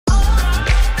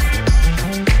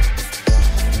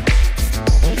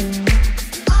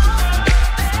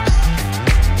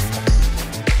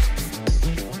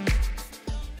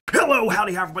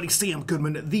everybody, hi everybody, Sam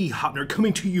Goodman, the Hot Nerd,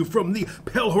 coming to you from the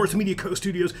Pale Horse Media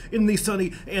Co-Studios in the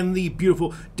sunny and the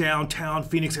beautiful downtown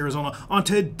Phoenix, Arizona. On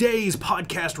today's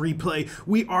podcast replay,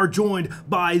 we are joined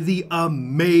by the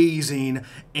amazing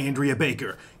Andrea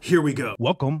Baker. Here we go.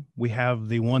 Welcome. We have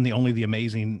the one, the only, the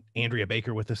amazing Andrea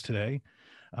Baker with us today.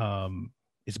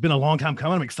 It's been a long time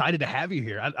coming. I'm excited to have you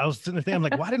here. I was sitting there thinking, I'm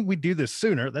like, why didn't we do this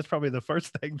sooner? That's probably the first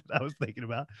thing that I was thinking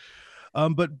about.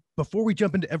 But before we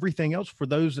jump into everything else, for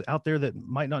those out there that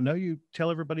might not know you, tell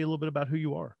everybody a little bit about who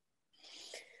you are.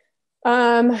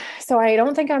 So I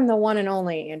don't think I'm the one and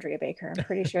only Andrea Baker. I'm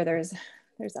pretty sure there's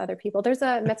other people. There's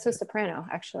a mezzo soprano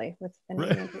actually with the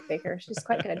name Andrea Baker. She's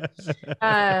quite good.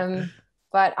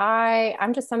 But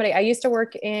I'm just somebody. I used to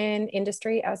work in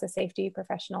industry. I was a safety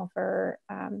professional for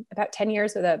about 10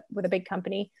 years with a big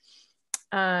company.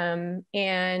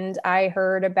 And I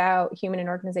heard about human and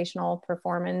organizational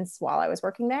performance while I was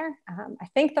working there. I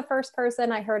think the first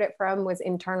person I heard it from was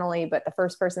internally, but the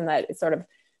first person that sort of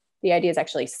the ideas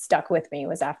actually stuck with me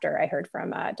was after I heard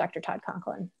from Dr. Todd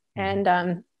Conklin.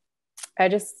 And I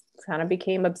just kind of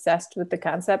became obsessed with the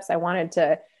concepts. I wanted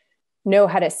to know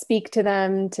how to speak to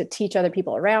them, to teach other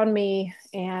people around me.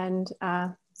 And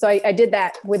so I did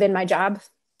that within my job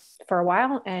for a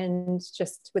while. And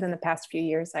just within the past few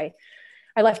years, I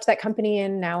left that company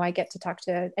and now I get to talk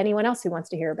to anyone else who wants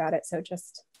to hear about it. So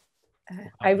just,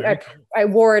 I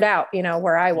wore it out,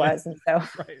 where I was. And so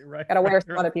got to wear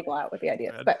some other people out with the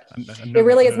ideas, but it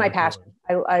really is my passion.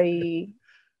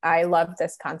 I love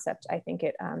this concept. I think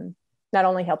it not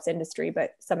only helps industry,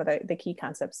 but some of the key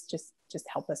concepts just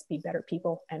help us be better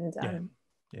people. And,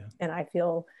 and I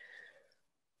feel,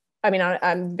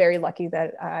 I'm very lucky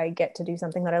that I get to do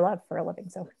something that I love for a living.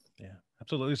 So yeah,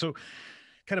 absolutely. So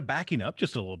kind of backing up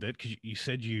just a little bit, because you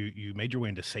said you made your way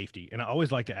into safety. And I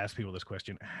always like to ask people this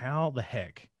question: how the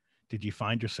heck did you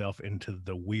find yourself into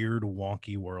the weird,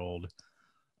 wonky world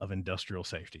of industrial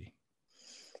safety?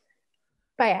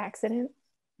 By accident.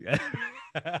 Yeah.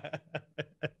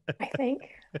 I think.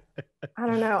 I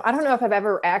don't know. I don't know if I've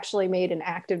ever actually made an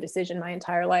active decision my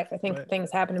entire life. I think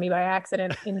things happen to me by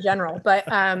accident in general. But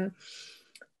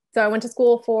so I went to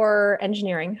school for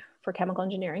engineering, for chemical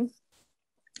engineering.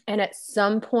 And at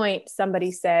some point,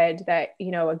 somebody said that,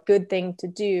 a good thing to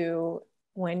do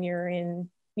when you're in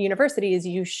university is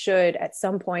you should at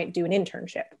some point do an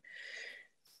internship.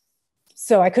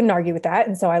 So I couldn't argue with that.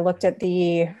 And so I looked at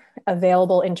the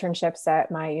available internships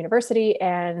at my university,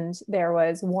 and there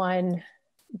was one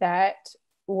that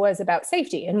was about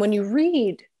safety. And when you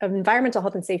read environmental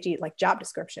health and safety, like job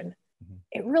description,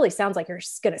 it really sounds like you're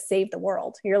just going to save the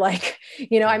world. You're like,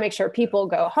 I make sure people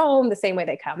go home the same way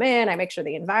they come in. I make sure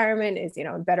the environment is, in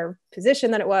a better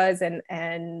position than it was.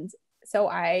 And so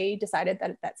I decided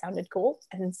that sounded cool.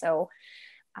 And so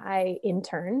I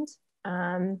interned.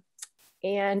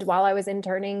 And while I was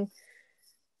interning,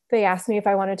 they asked me if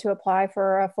I wanted to apply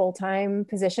for a full-time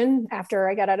position after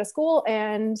I got out of school.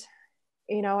 And,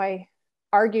 I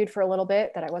argued for a little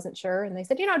bit that I wasn't sure. And they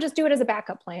said, just do it as a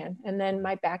backup plan. And then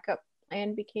my backup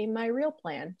plan became my real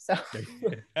plan. So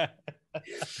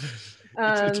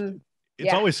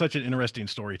it's always such an interesting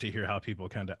story to hear how people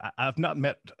I've not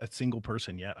met a single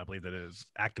person yet, I believe, that has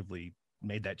actively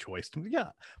made that choice. Yeah,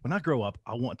 when I grow up,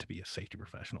 I want to be a safety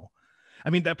professional. I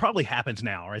mean, that probably happens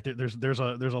now, right? There's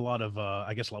a lot of,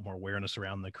 I guess, a lot more awareness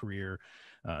around the career.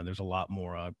 There's a lot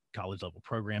more college level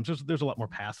programs. There's a lot more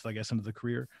paths, I guess, into the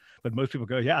career. But most people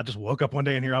go, yeah, I just woke up one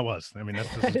day and here I was. I mean,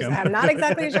 I'm not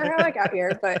exactly sure how I got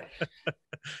here, but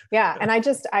yeah. And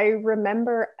I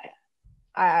remember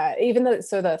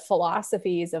the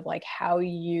philosophies of like how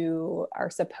you are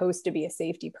supposed to be a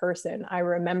safety person. I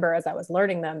remember as I was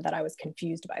learning them that I was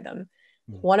confused by them.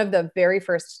 One of the very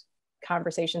first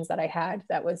conversations that I had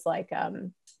that was like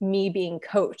me being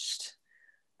coached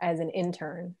as an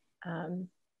intern.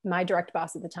 My direct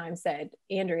boss at the time said,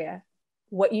 Andrea,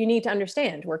 what you need to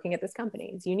understand working at this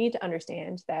company is you need to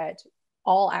understand that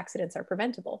all accidents are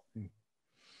preventable.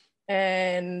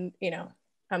 And,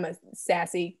 I'm a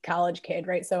sassy college kid,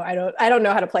 right? So I don't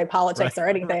know how to play politics or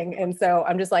anything. And so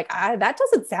I'm just like, that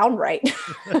doesn't sound right.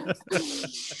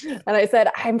 And I said,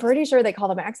 I'm pretty sure they call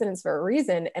them accidents for a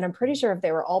reason. And I'm pretty sure if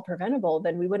they were all preventable,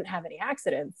 then we wouldn't have any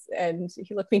accidents. And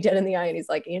he looked me dead in the eye and he's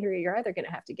like, Andrea, you're either going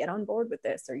to have to get on board with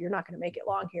this or you're not going to make it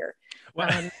long here. Well,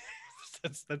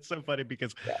 that's so funny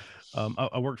because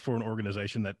I worked for an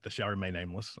organization that shall remain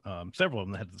nameless. Several of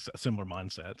them had a similar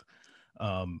mindset.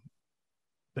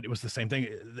 But it was the same thing.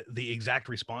 The exact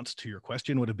response to your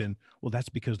question would have been, well, that's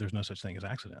because there's no such thing as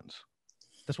accidents.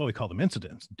 That's why we call them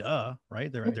incidents. Duh, right?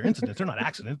 They're incidents. They're not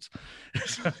accidents.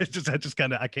 So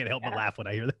I can't help but laugh when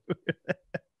I hear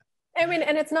that. I mean,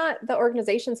 and it's not the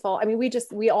organization's fault. I mean,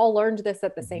 we all learned this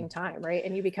at the same time, right?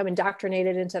 And you become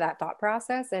indoctrinated into that thought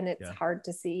process, and it's hard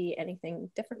to see anything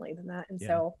differently than that. And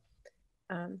so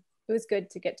it was good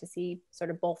to get to see sort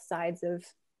of both sides of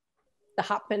the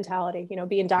hop mentality,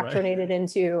 be indoctrinated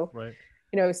into,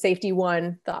 safety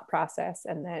one thought process,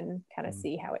 and then kind of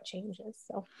see how it changes.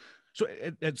 So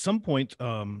at some point,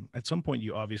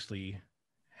 you obviously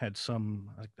had some,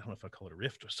 I don't know if I call it a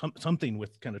rift or something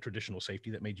with kind of traditional safety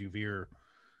that made you veer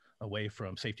away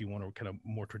from safety one or kind of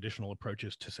more traditional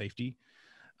approaches to safety.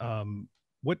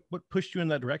 What pushed you in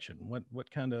that direction?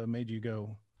 What kind of made you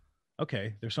go,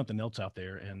 okay, there's something else out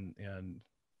there, and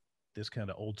this kind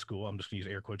of old school, I'm just gonna use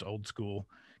air quotes, old school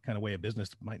kind of way of business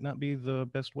might not be the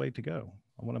best way to go.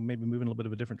 I want to maybe move in a little bit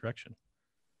of a different direction.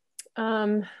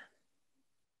 I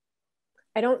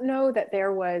don't know that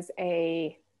there was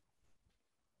a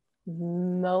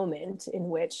moment in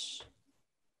which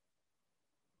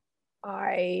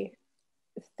I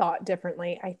thought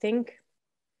differently. I think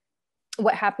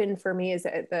what happened for me is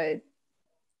that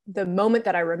the moment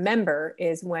that I remember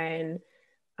is when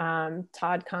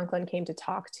Todd Conklin came to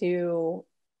talk to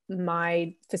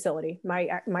my facility,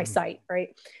 my site,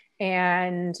 right?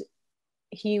 And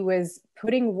he was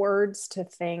putting words to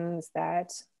things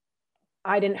that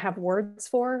I didn't have words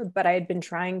for, but I had been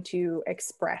trying to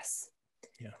express.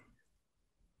 Yeah.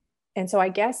 And so I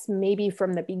guess maybe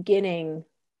from the beginning,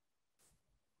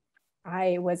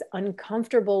 I was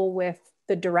uncomfortable with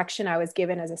the direction I was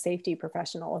given as a safety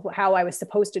professional, of how I was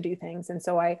supposed to do things. And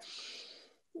so I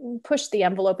pushed the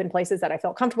envelope in places that I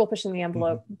felt comfortable pushing the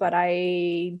envelope, but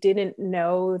I didn't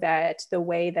know that the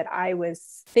way that I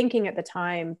was thinking at the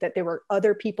time, that there were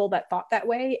other people that thought that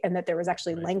way, and that there was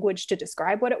actually language to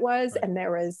describe what it was. And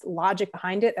there was logic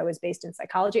behind it that was based in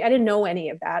psychology. I didn't know any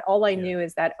of that. All I knew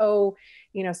is that,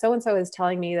 so-and-so is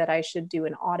telling me that I should do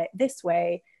an audit this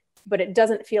way, but it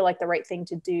doesn't feel like the right thing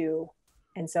to do.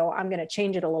 And so I'm going to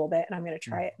change it a little bit, and I'm going to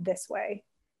try it this way.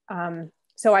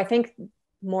 So I think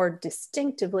more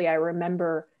distinctively, I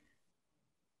remember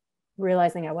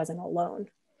realizing I wasn't alone.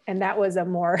 And that was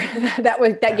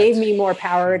that gave me more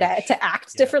power to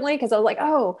act differently. Cause I was like,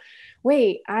 oh,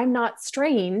 wait, I'm not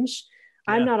strange.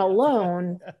 I'm not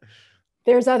alone.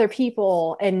 There's other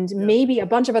people. And maybe a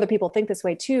bunch of other people think this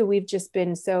way too. We've just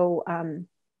been so,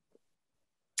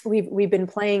 we've been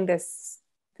playing this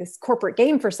corporate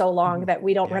game for so long that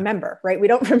we don't remember, right? We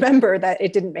don't remember that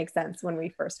it didn't make sense when we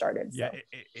first started. So. Yeah,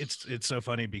 it's so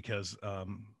funny because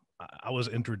I was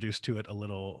introduced to it a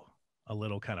little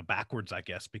kind of backwards, I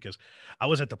guess, because I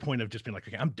was at the point of just being like,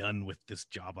 okay, I'm done with this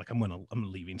job. Like I'm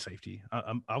leaving safety.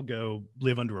 I'll go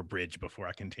live under a bridge before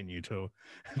I continue to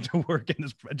work in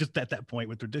this. Just at that point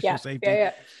with traditional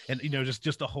safety, and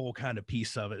just the whole kind of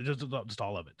piece of it, just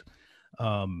all of it.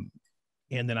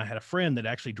 And then I had a friend that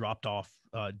actually dropped off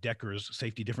Decker's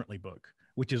Safety Differently book,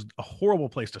 which is a horrible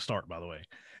place to start, by the way,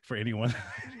 for anyone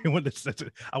that's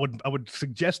I would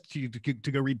suggest you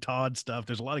to go read Todd's stuff.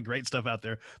 There's a lot of great stuff out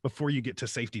there before you get to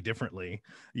Safety Differently.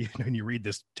 And you read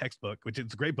this textbook, which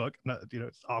is a great book.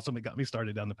 It's awesome. It got me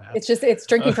started down the path. It's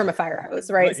drinking from a fire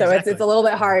hose, right? So exactly. it's a little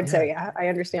bit hard to, I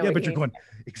understand. Yeah, but you're going,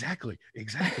 exactly.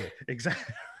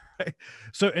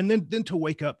 So, and then to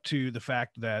wake up to the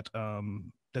fact that,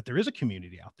 that there is a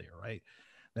community out there, right?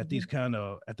 That these kind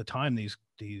of, at the time, these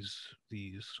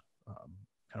kind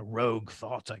of rogue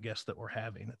thoughts, I guess, that we're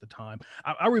having at the time.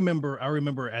 I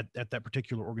remember at that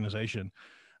particular organization,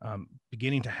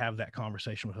 beginning to have that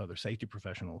conversation with other safety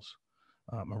professionals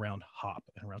around HOP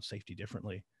and around Safety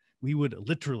Differently. We would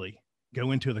literally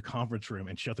go into the conference room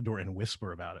and shut the door and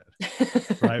whisper about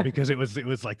it, right? Because it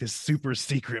was like this super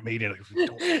secret meeting. Like,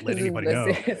 don't let anybody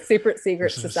know. Super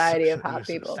secret society of HOP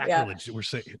people. Sacrilege. We're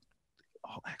saying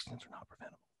all accidents are not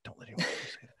preventable. Don't let anyone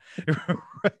say that.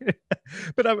 Right?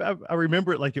 But I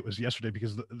remember it like it was yesterday,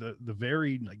 because the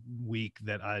very week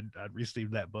that I'd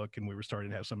received that book and we were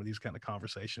starting to have some of these kind of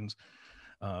conversations,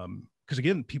 because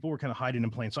again, people were kind of hiding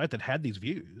in plain sight that had these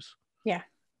views. Yeah.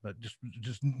 But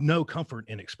just no comfort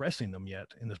in expressing them yet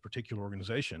in this particular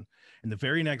organization. And the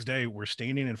very next day, we're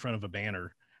standing in front of a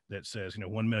banner that says,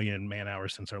 1 million man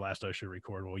hours since our last OSHA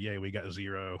record. Well, yay, we got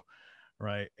 0,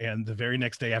 right? And the very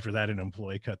next day after that, an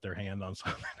employee cut their hand on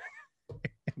something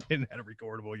and had a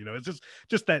recordable. It's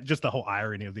just the whole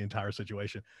irony of the entire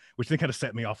situation, which then kind of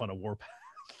set me off on a warpath.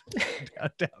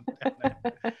 down.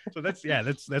 So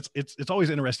it's always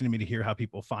interesting to me to hear how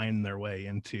people find their way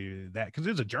into that, because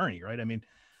it's a journey, right? I mean,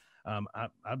 I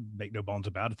make no bones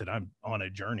about it that I'm on a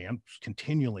journey. I'm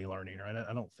continually learning, right?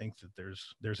 I don't think that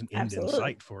there's an end in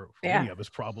sight for any of us,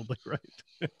 probably, right?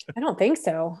 I don't think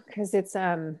so, because it's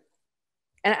and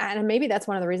maybe that's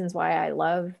one of the reasons why I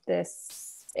love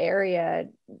this area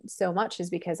so much is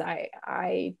because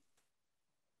I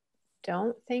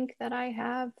don't think that I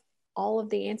have all of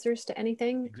the answers to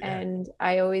anything. Exactly. And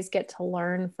I always get to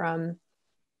learn from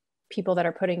people that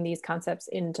are putting these concepts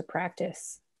into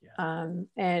practice,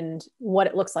 and what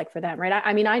it looks like for them, right?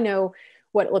 I mean, I know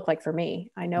what it looked like for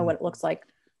me. I know what it looks like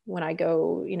when I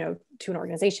go, to an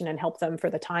organization and help them for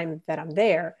the time that I'm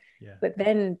there. Yeah. But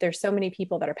then there's so many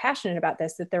people that are passionate about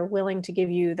this that they're willing to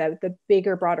give you the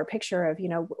bigger, broader picture of,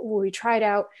 we tried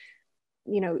out,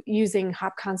 using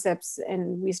hop concepts,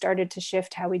 and we started to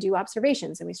shift how we do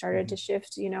observations, and we started to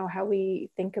shift, how we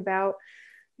think about,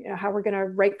 how we're going to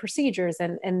write procedures,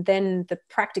 and then the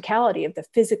practicality of the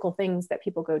physical things that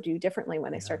people go do differently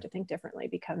when they start to think differently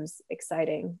becomes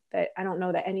exciting. That I don't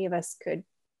know that any of us could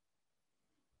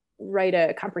write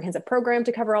a comprehensive program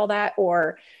to cover all that,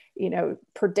 or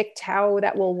predict how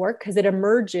that will work, because it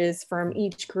emerges from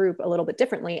each group a little bit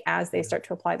differently as they start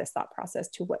to apply this thought process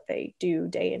to what they do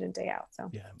day in and day out.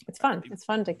 So it's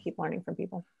fun to keep learning from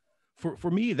people. For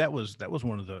me, that was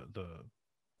one of the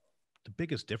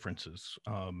biggest differences,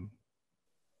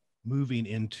 moving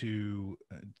into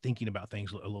thinking about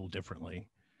things a little differently.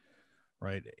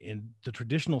 Right. In the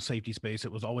traditional safety space,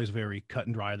 it was always very cut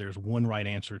and dry. There's one right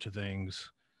answer to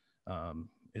things.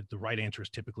 The right answer is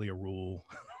typically a rule,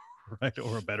 right,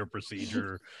 or a better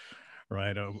procedure,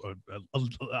 right?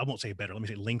 I won't say better. Let me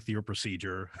say lengthier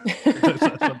procedure,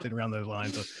 something around those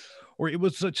lines. Or it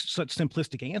was such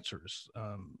simplistic answers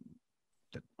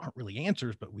that aren't really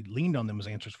answers, but we leaned on them as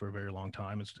answers for a very long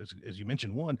time. As you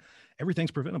mentioned, one,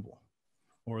 everything's preventable.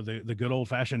 Or the good old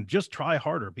fashioned, just try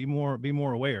harder, be more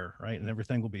aware, right? And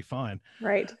everything will be fine.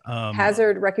 Right.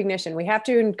 Hazard recognition. We have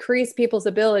to increase people's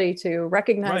ability to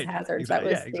recognize hazards.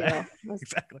 Exactly. That was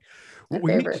exactly. What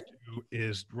we need to do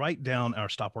is write down our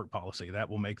stop work policy. That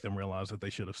will make them realize that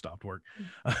they should have stopped work.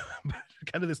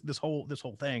 Kind of this whole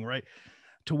thing, right?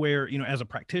 To where, as a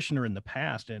practitioner in the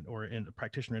past, or in a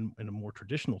practitioner in a more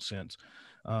traditional sense,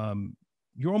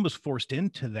 you're almost forced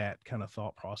into that kind of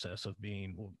thought process of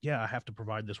being, well, yeah, I have to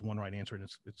provide this one right answer, and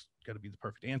it's got to be the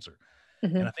perfect answer.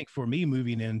 And I think for me,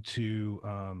 moving into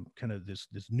kind of this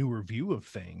newer view of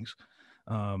things,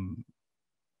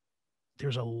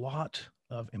 there's a lot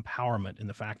of empowerment in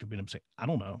the fact of being able to say, I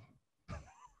don't know.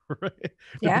 Right?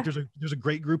 Yeah. There's a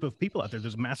great group of people out there.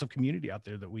 There's a massive community out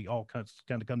there that we all kind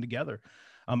of come together.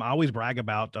 I always brag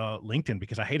about LinkedIn,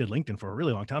 because I hated LinkedIn for a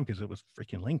really long time because it was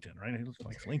freaking LinkedIn, right? It was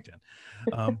like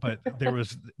LinkedIn. But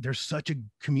there's such a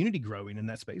community growing in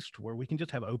that space to where we can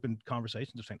just have open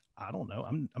conversations of saying, I don't know.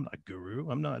 I'm not a guru.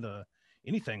 I'm not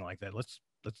anything like that. Let's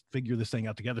figure this thing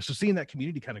out together. So seeing that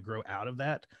community kind of grow out of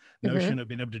that notion of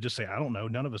being able to just say, I don't know,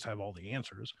 none of us have all the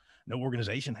answers. No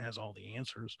organization has all the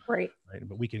answers. Right.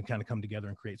 But we can kind of come together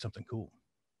and create something cool.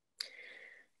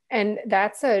 And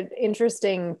that's an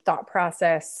interesting thought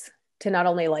process to not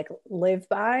only like live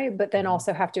by, but then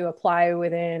also have to apply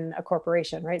within a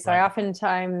corporation, right? So I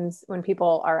oftentimes, when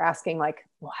people are asking like,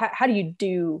 well, how do you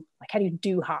do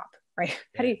HOP, right?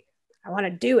 I want to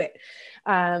do it.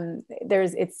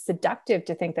 It's seductive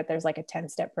to think that there's like a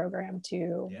 10-step program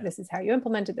to this is how you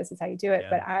implement it, this is how you do it.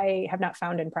 But I have not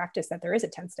found in practice that there is a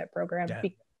 10-step program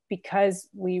because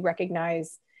we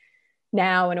recognize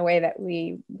now in a way that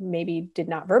we maybe did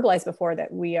not verbalize before,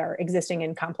 that we are existing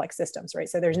in complex systems, right?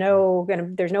 So there's no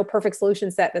perfect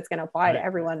solution set that's going to apply to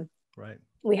everyone. Right.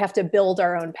 We have to build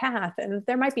our own path, and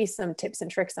there might be some tips and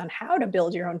tricks on how to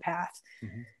build your own path.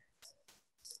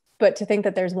 But to think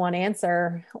that there's one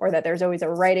answer, or that there's always a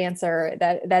right answer,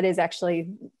 that is actually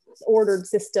ordered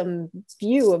system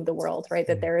view of the world, right?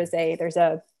 That there's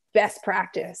a best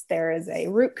practice, there is a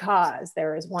root cause,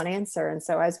 there is one answer. And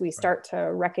so as we start to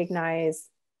recognize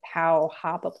how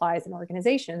HOP applies in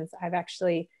organizations, I've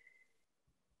actually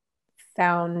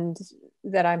found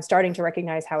that I'm starting to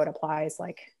recognize how it applies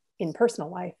like in personal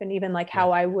life, and even like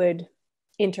how I would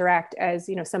interact as,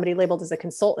 somebody labeled as a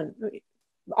consultant.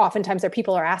 Oftentimes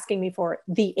people are asking me for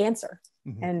the answer.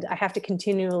 And I have to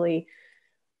continually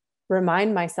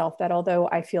remind myself that although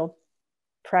I feel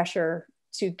pressure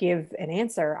to give an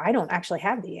answer, I don't actually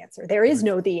have the answer. There is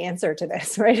no the answer to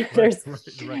this, right?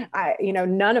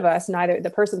 None of us, neither the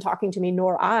person talking to me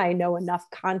nor I, know enough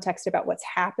context about what's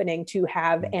happening to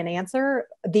have an answer.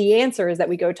 The answer is that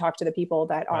we go talk to the people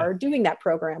that are doing that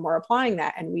program or applying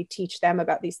that, and we teach them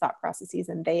about these thought processes,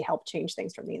 and they help change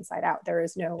things from the inside out. There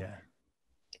is no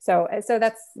So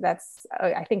that's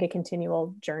I think a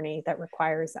continual journey that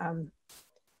requires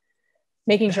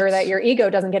making sure that your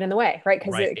ego doesn't get in the way, right?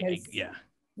 Because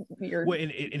you're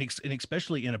and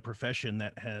especially in a profession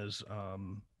that has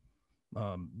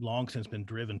long since been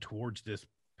driven towards this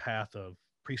path of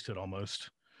priesthood almost,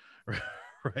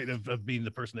 right? Of being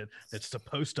the person that's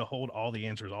supposed to hold all the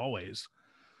answers always.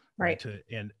 Right.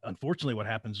 And unfortunately, what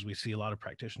happens is we see a lot of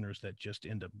practitioners that just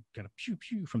end up kind of pew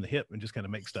pew from the hip and just kind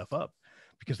of make stuff up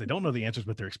because they don't know the answers,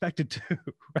 but they're expected to,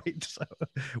 right? So,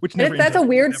 which never that's a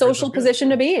weird social position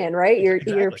to be in, right?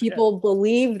 Your people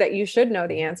believe that you should know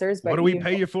the answers, but what do we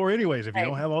pay you for anyways if you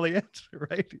don't have all the answers,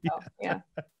 right? Yeah.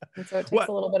 And so it takes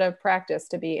a little bit of practice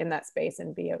to be in that space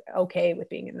and be okay with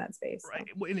being in that space. Right.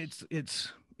 And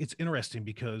it's interesting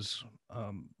because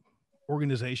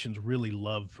organizations really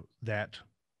love that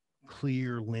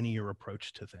clear linear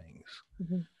approach to things.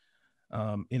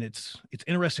 And it's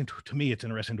interesting to me. It's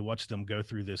interesting to watch them go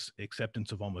through this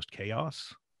acceptance of almost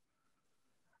chaos,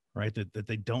 right? That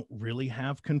they don't really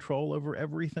have control over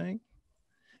everything.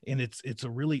 And it's a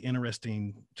really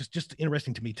interesting, just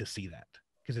interesting to me to see that,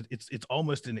 because it's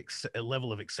almost a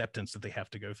level of acceptance that they have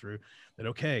to go through, that,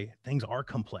 okay, things are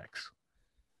complex.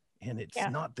 And it's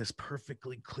not this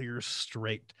perfectly clear,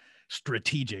 straight,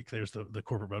 strategic, there's the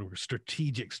corporate road,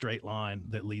 strategic straight line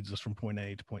that leads us from point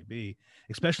A to point B,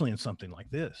 especially in something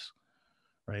like this,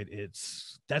 right?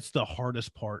 That's the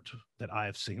hardest part that I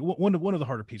have seen. One of the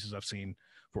harder pieces I've seen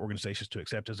for organizations to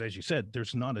accept is, as you said,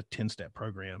 there's not a 10-step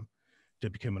program to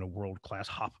becoming a world-class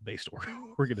hop-based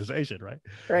organization, right?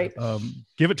 Right.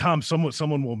 Give it time.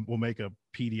 Someone will make a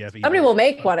PDF. Somebody will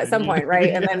make one at some point, right?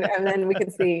 And then we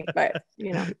can see. But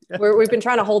we've been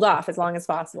trying to hold off as long as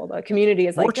possible. The community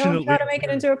is like, don't try to make it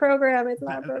into a program. It's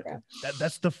not a program.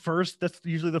 That's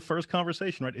usually the first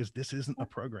conversation, right? This isn't a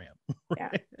program,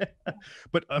 right? Yeah.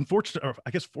 But unfortunately, or I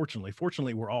guess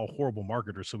fortunately, we're all horrible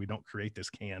marketers, so we don't create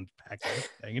this canned package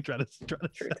thing and try to.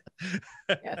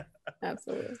 Yeah,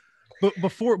 absolutely. But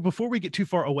before we get too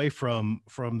far away from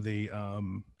the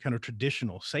kind of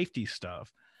traditional safety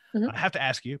stuff, I have to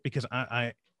ask you, because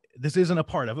I this isn't a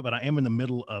part of it, but I am in the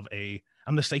middle of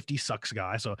I'm the Safety Sucks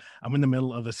guy, so I'm in the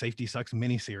middle of a Safety Sucks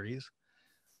mini series.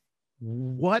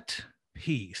 What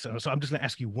piece? So I'm just going to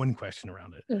ask you one question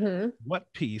around it.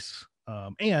 What piece?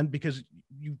 And because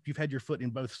you've had your foot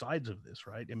in both sides of this,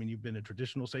 right? I mean, you've been in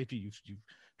traditional safety, you've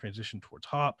transitioned towards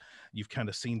HOP, you've kind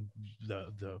of seen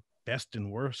the best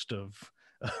and worst of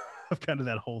kind of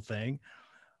that whole thing.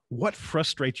 What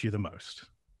frustrates you the most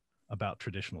about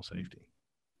traditional safety?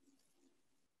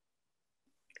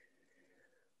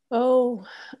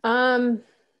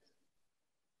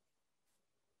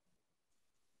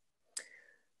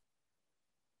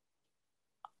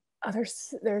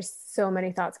 There's so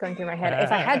many thoughts going through my head.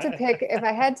 If I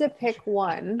had to pick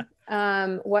one,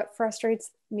 what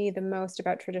frustrates me the most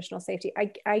about traditional safety,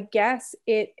 I guess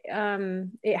it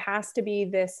has to be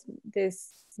this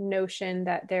notion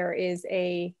that there is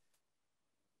a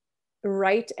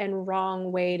right and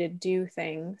wrong way to do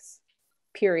things,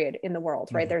 period, in the world,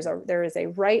 right? There is a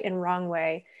right and wrong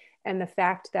way, and the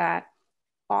fact that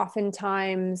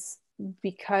oftentimes,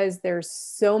 because there's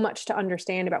so much to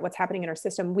understand about what's happening in our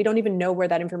system, we don't even know where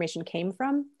that information came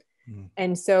from.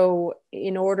 And so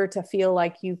in order to feel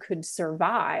like you could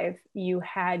survive, you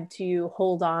had to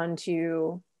hold on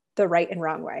to the right and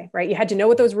wrong way, right? You had to know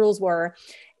what those rules were.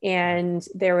 And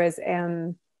there was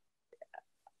an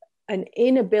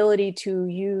inability to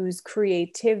use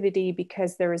creativity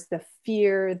because there was the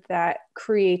fear that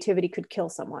creativity could kill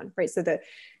someone, right? So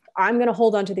I'm going to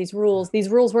hold on to these rules. These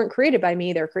rules weren't created by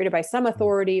me. They're created by some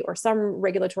authority or some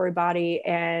regulatory body.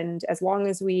 And as long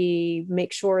as we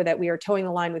make sure that we are towing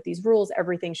the line with these rules,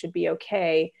 everything should be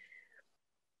okay.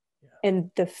 Yeah.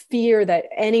 And the fear that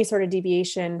any sort of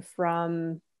deviation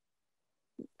from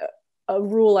a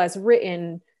rule as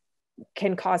written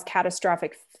can cause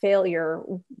catastrophic failure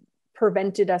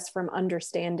prevented us from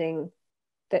understanding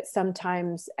that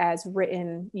sometimes as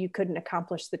written, you couldn't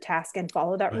accomplish the task and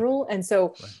follow that rule. And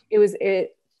so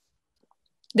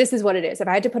this is what it is. If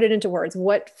I had to put it into words,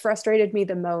 what frustrated me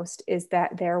the most is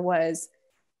that there was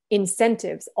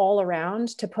incentives all around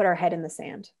to put our head in the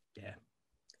sand. Yeah.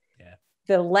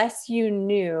 The less you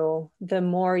knew, the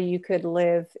more you could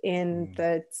live in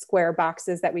the square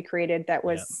boxes that we created that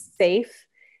was safe.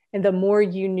 And the more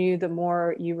you knew, the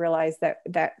more you realized that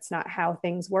that's not how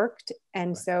things worked.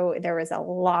 And so there was a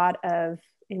lot of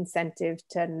incentive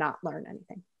to not learn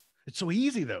anything. It's so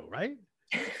easy though, right?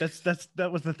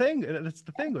 That was the thing. That's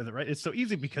the thing with it, right? It's so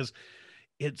easy because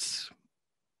it's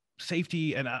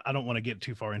safety. And I don't want to get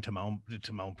too far into my own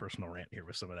personal rant here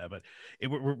with some of that, but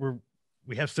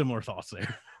we have similar thoughts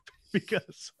there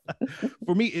because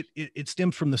for me, it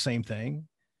stems from the same thing.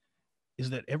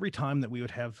 Is that every time that we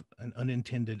would have an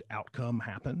unintended outcome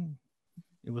happen,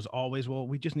 it was always, well,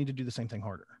 we just need to do the same thing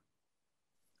harder.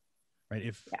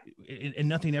 right? And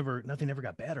nothing ever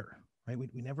got better, right?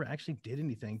 We never actually did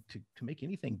anything to make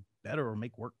anything better or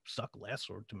make work suck less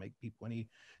or to make people any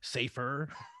safer,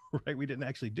 right? We didn't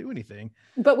actually do anything.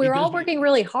 But we were all working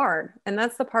really hard. And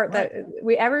that's the part that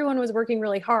everyone was working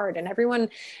really hard and everyone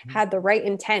had the right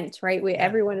intent, right?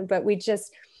 But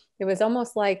it was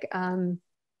almost like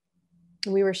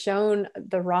we were shown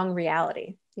the wrong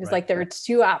reality. It was like there were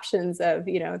two options of,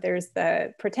 there's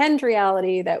the pretend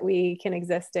reality that we can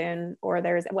exist in, or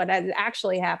there's what is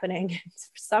actually happening.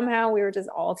 Somehow we were just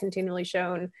all continually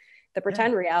shown the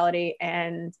pretend reality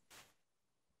and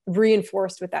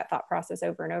reinforced with that thought process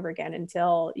over and over again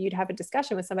until you'd have a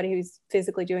discussion with somebody who's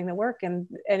physically doing the work. And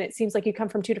it seems like you come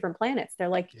from two different planets. They're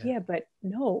like, yeah but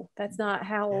no, that's not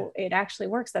how it actually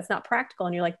works. That's not practical.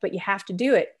 And you're like, but you have to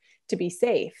do it to be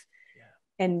safe.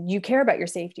 And you care about your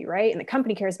safety, right? And the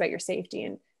company cares about your safety.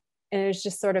 And it's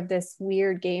just sort of this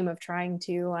weird game of trying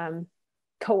to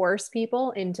coerce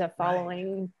people into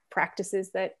following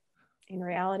practices that in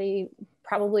reality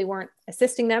probably weren't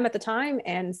assisting them at the time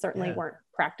and certainly weren't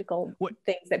practical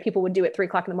things that people would do at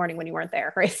 3:00 in the morning when you weren't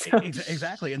there, right? So.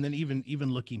 Exactly. And then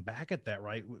even looking back at that,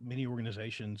 right? Many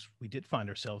organizations, we did find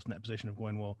ourselves in that position of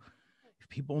going, well, if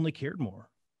people only cared more,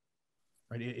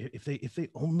 right? If they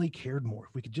only cared more,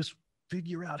 if we could just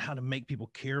figure out how to make people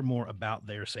care more about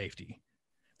their safety,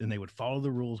 then they would follow the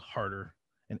rules harder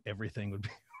and everything would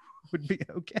be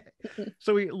okay.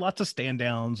 So lots of stand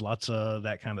downs, lots of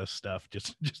that kind of stuff,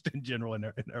 just in general in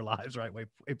their lives, right? Way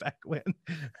back when.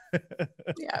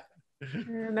 Yeah. I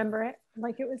remember it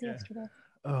like it was yesterday.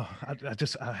 Oh,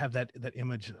 I have that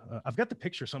image. I've got the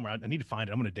picture somewhere. I need to find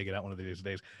it. I'm going to dig it out one of these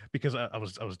days because I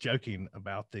was joking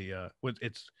about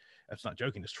that's not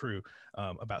joking. It's true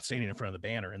about standing in front of the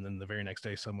banner. And then the very next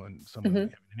day, someone having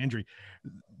an injury.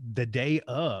 The day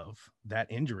of that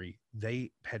injury,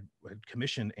 they had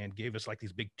commissioned and gave us like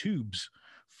these big tubes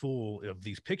full of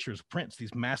these pictures, prints,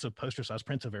 these massive poster size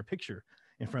prints of our picture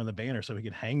in front of the banner so we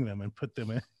could hang them and put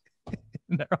them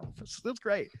in their office. That's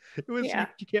great. It was,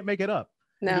 you can't make it up.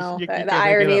 No, the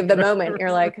irony of the moment.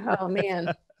 You're like, oh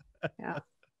man. Yeah.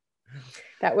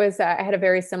 That was, I had a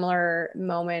very similar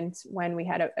moment when we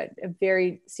had a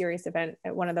very serious event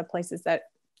at one of the places that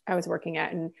I was working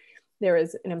at. And there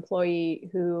was an employee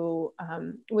who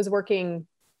was working,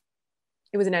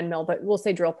 it was an end mill, but we'll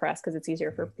say drill press because it's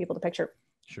easier for people to picture.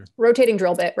 Sure. Rotating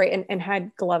drill bit, right? And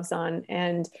had gloves on.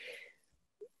 And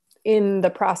in the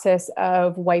process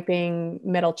of wiping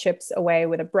metal chips away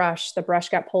with a brush, the brush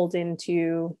got pulled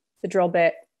into the drill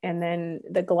bit. And then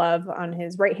the glove on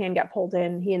his right hand got pulled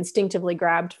in. He instinctively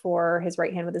grabbed for his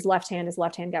right hand with his left hand. His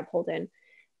left hand got pulled in.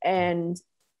 And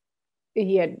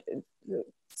he had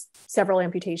several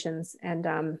amputations. And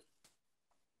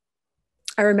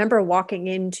I remember walking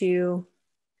into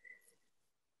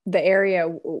the area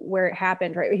where it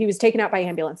happened, right? He was taken out by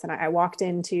ambulance. And I walked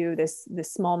into this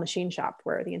small machine shop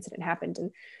where the incident happened. And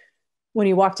when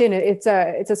you walked in, it's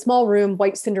a small room,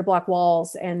 white cinder block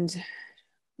walls. And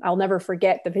I'll never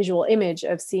forget the visual image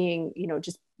of seeing,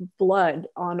 just blood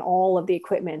on all of the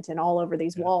equipment and all over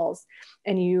these walls.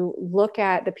 And you look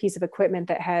at the piece of equipment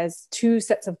that has 2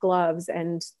 sets of gloves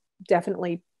and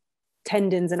definitely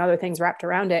tendons and other things wrapped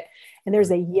around it. And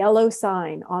there's a yellow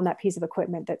sign on that piece of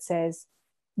equipment that says,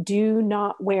 "Do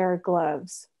not wear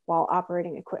gloves while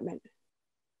operating equipment."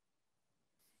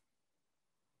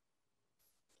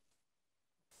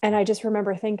 And I just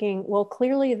remember thinking, well,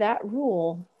 clearly that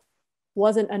rule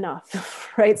wasn't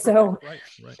enough, right? So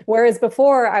whereas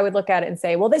before I would look at it and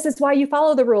say, well, this is why you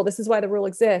follow the rule. This is why the rule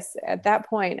exists. At that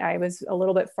point, I was a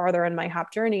little bit farther on my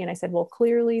HOP journey. And I said, well,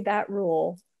 clearly that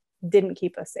rule didn't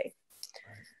keep us safe.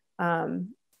 And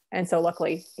so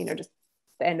luckily, just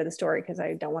the end of the story, because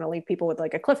I don't want to leave people with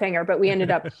like a cliffhanger, but we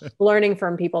ended up learning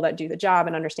from people that do the job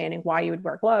and understanding why you would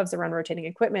wear gloves around rotating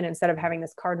equipment. Instead of having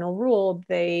this cardinal rule,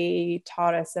 they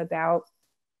taught us about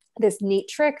this neat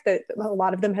trick that a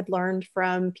lot of them had learned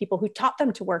from people who taught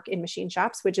them to work in machine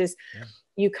shops, which is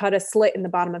you cut a slit in the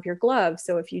bottom of your glove.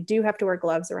 So if you do have to wear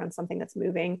gloves around something that's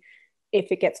moving, if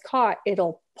it gets caught,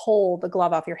 it'll pull the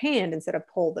glove off your hand instead of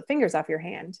pull the fingers off your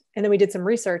hand. And then we did some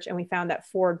research and we found that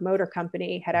Ford Motor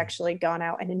Company had actually gone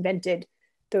out and invented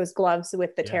those gloves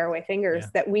with the tearaway fingers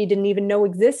that we didn't even know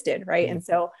existed. Right. And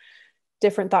so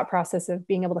different thought process of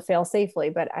being able to fail safely.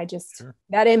 But I just,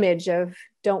 that image of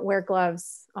don't wear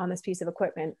gloves on this piece of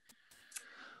equipment.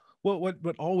 Well,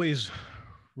 what always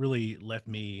really left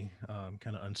me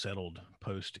kind of unsettled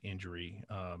post injury,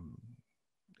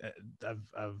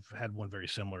 I've had one very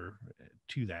similar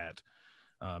to that.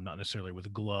 not necessarily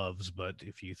with gloves, but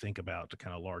if you think about the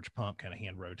kind of large pump, kind of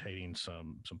hand rotating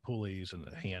some pulleys and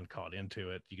the hand caught into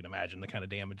it, you can imagine the kind of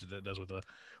damage that it does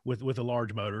with a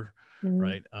large motor,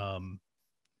 right?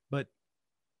 But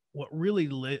what really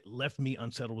left me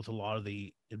unsettled with a lot of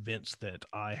the events that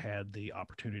I had the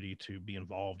opportunity to be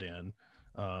involved in,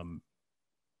 and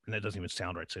that doesn't even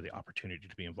sound right to say the opportunity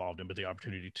to be involved in, but the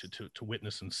opportunity to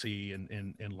witness and see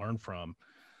and learn from,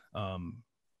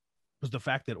 was the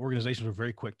fact that organizations were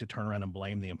very quick to turn around and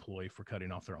blame the employee for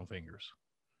cutting off their own fingers.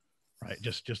 Right.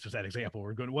 Just as that example,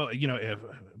 we're going, well, if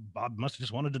Bob must have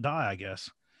just wanted to die, I guess.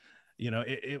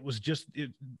 It was just,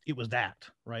 it was that,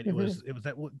 right. It was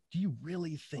that, well, do you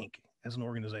really think as an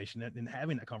organization and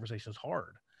having that conversation is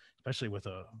hard, especially with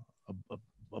a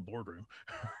boardroom.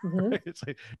 Right? It's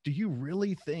like, do you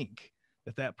really think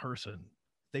that person,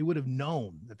 they would have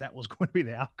known that was going to be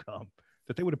the outcome,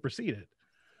 that they would have proceeded?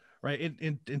 Right.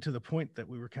 And to the point that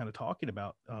we were kind of talking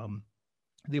about,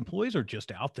 the employees are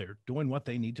just out there doing what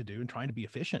they need to do and trying to be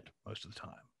efficient most of the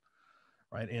time.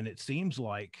 Right. And it seems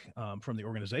like from the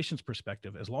organization's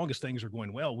perspective, as long as things are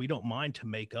going well, we don't mind to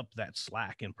make up that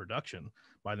slack in production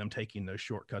by them taking those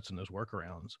shortcuts and those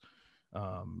workarounds,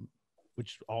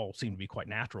 which all seem to be quite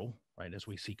natural, right, as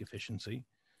we seek efficiency.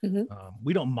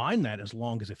 We don't mind that as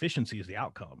long as efficiency is the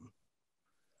outcome.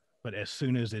 But as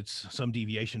soon as it's some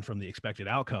deviation from the expected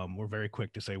outcome, we're very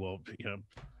quick to say, well,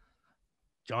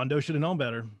 John Doe should have known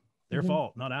better. Their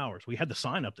fault, not ours. We had the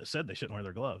sign up that said they shouldn't wear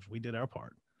their gloves. We did our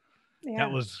part.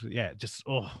 That was, just,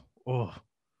 oh.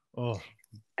 And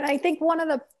I think one of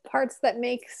the parts that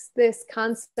makes this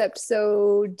concept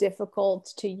so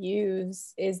difficult to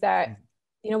use is that,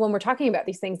 when we're talking about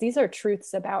these things, these are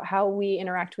truths about how we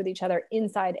interact with each other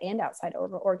inside and outside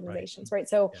organizations, right?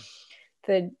 So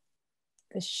the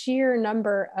sheer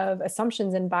number of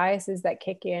assumptions and biases that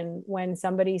kick in when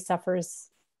somebody suffers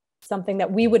something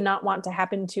that we would not want to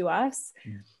happen to us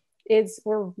is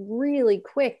we're really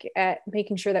quick at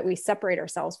making sure that we separate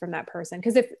ourselves from that person.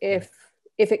 Because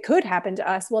if it could happen to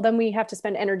us, well, then we have to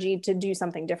spend energy to do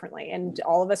something differently. And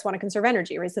all of us want to conserve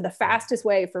energy, right? So the fastest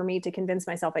way for me to convince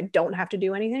myself I don't have to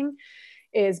do anything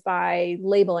is by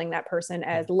labeling that person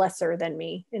as lesser than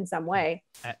me in some way.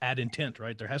 Add intent,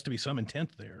 right? There has to be some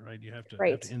intent there, right? You have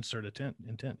to, insert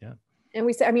intent. Yeah. And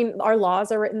we say, our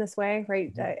laws are written this way,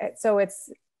 right? So it's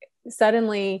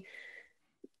suddenly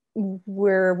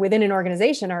we're within an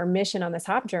organization. Our mission on this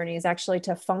HOP journey is actually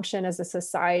to function as a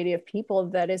society of people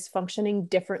that is functioning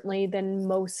differently than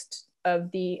most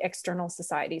of the external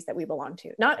societies that we belong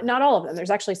to. Not all of them. There's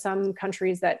actually some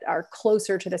countries that are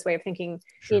closer to this way of thinking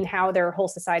in how their whole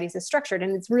societies is structured.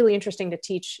 And it's really interesting to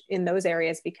teach in those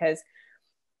areas because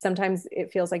sometimes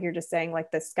it feels like you're just saying like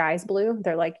the sky's blue.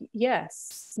 They're like,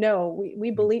 yes, no,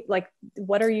 we believe, like,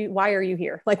 why are you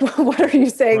here? Like, what are you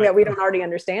saying that we don't already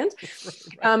understand?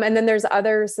 And then there's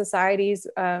other societies,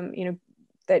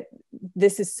 that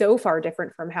this is so far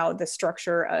different from how the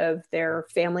structure of their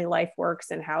family life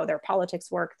works and how their politics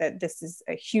work, that this is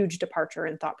a huge departure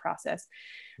in thought process.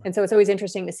 And so it's always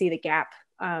interesting to see the gap.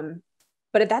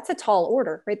 But that's a tall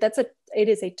order, right? It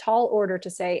is a tall order to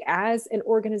say, as an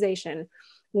organization,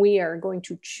 we are going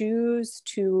to choose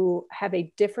to have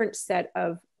a different set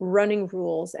of running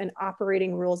rules and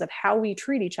operating rules of how we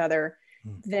treat each other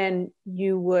than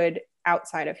you would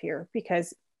outside of here.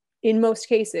 Because in most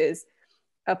cases,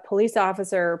 a police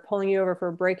officer pulling you over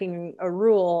for breaking a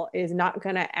rule is not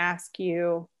going to ask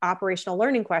you operational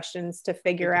learning questions to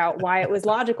figure out why it was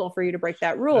logical for you to break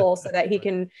that rule so that he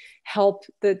can help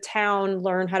the town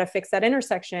learn how to fix that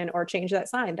intersection or change that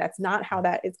sign. That's not how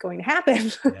that is going to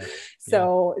happen.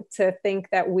 So to think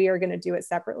that we are going to do it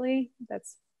separately,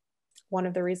 that's one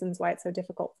of the reasons why it's so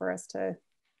difficult for us to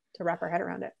wrap our head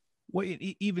around it. Well,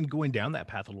 even going down that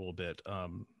path a little bit,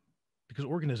 because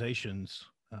organizations,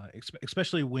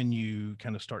 especially when you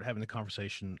kind of start having the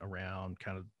conversation around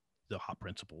kind of the HOP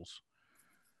principles,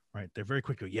 right? They're very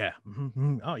quick to go,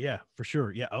 oh yeah, for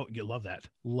sure. Yeah. Oh, you love that.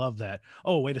 Love that.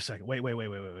 Oh, wait a second. Wait.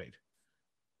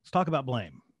 Let's talk about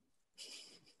blame,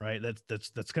 right?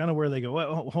 That's kind of where they go,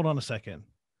 well, hold on a second.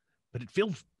 But it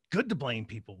feels good to blame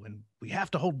people when we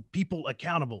have to hold people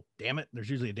accountable. Damn it. There's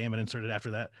usually a damn it inserted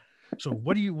after that. So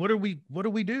what do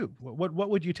we do? What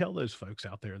would you tell those folks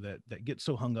out there that get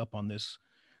so hung up on this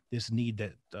need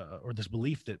that, or this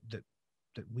belief that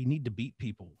we need to beat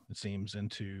people, it seems,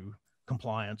 into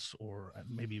compliance, or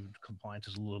maybe compliance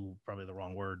is probably the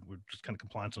wrong word. We're just kind of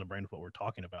compliance on the brain of what we're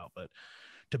talking about, but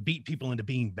to beat people into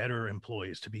being better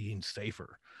employees, to being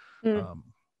safer.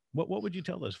 What would you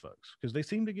tell those folks? Because they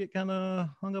seem to get kind of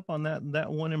hung up on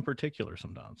that one in particular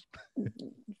sometimes.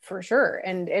 For sure.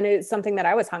 And it's something that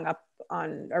I was hung up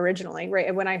on originally,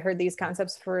 right? When I heard these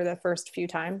concepts for the first few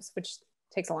times, which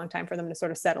takes a long time for them to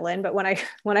sort of settle in. But when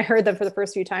I heard them for the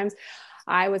first few times,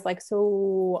 I was like,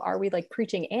 so are we like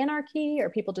preaching anarchy? Are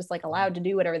people just like allowed to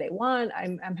do whatever they want?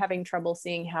 I'm having trouble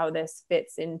seeing how this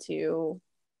fits into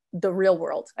the real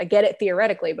world. I get it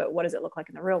theoretically, but what does it look like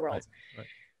in the real world?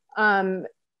 Right.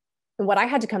 What I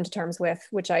had to come to terms with,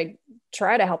 which I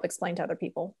try to help explain to other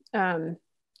people,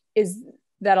 is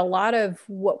that a lot of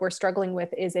what we're struggling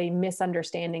with is a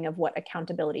misunderstanding of what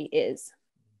accountability is.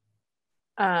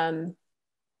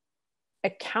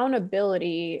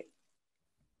 Accountability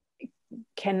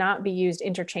cannot be used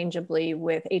interchangeably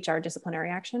with HR disciplinary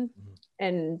action,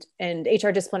 and HR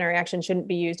disciplinary action shouldn't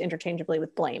be used interchangeably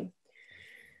with blame.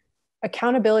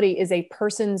 Accountability is a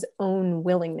person's own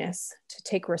willingness to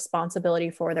take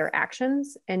responsibility for their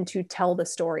actions and to tell the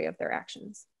story of their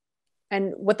actions.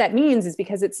 And what that means is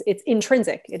because it's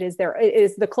intrinsic. It is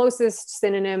the closest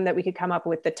synonym that we could come up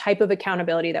with. The type of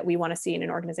accountability that we want to see in an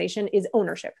organization is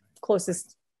ownership.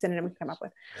 Closest synonym we can come up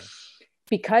with.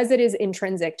 Because it is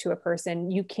intrinsic to a person,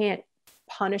 you can't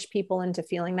punish people into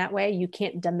feeling that way. You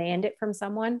can't demand it from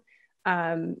someone.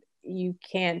 You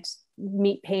can't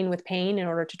meet pain with pain in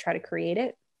order to try to create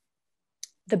it.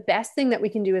 The best thing that we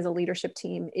can do as a leadership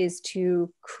team is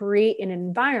to create an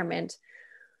environment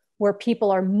where people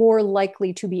are more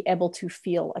likely to be able to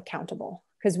feel accountable,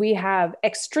 because we have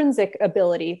extrinsic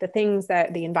ability,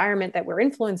 the environment that we're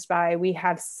influenced by, we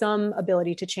have some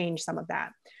ability to change some of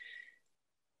that.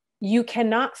 You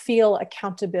cannot feel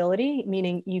accountability,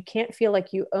 meaning you can't feel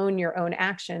like you own your own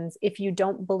actions if you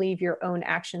don't believe your own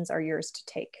actions are yours to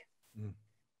take.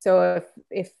 So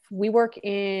if we work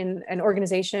in an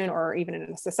organization or even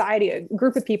in a society, a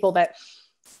group of people that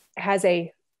has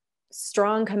a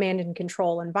strong command and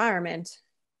control environment,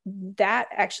 that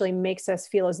actually makes us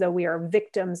feel as though we are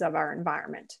victims of our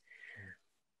environment.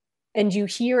 And you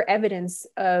hear evidence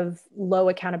of low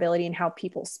accountability in how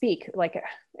people speak. Like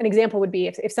an example would be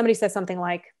if somebody says something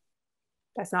like,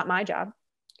 "That's not my job,"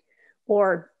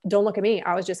 or "Don't look at me,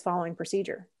 I was just following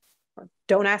procedure," or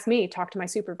 "Don't ask me, talk to my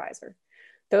supervisor."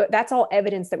 That's all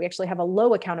evidence that we actually have a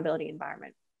low accountability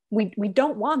environment. We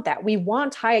don't want that. We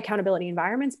want high accountability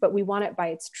environments, but we want it by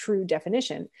its true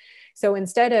definition. So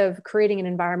instead of creating an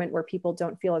environment where people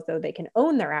don't feel as though they can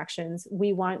own their actions,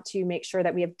 we want to make sure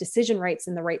that we have decision rights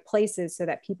in the right places so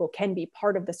that people can be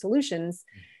part of the solutions,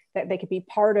 that they could be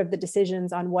part of the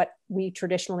decisions on what we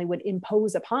traditionally would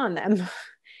impose upon them.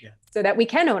 So that we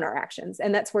can own our actions.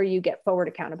 And that's where you get forward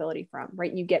accountability from,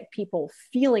 right? You get people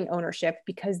feeling ownership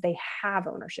because they have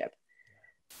ownership.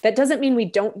 That doesn't mean we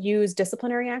don't use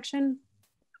disciplinary action,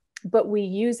 but we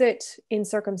use it in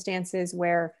circumstances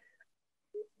where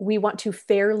we want to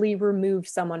fairly remove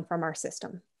someone from our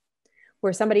system,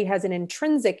 where somebody has an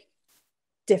intrinsic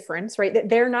difference, right? That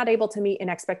they're not able to meet an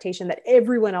expectation that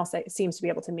everyone else seems to be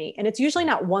able to meet. And it's usually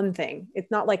not one thing.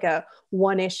 It's not like a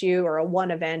one issue or a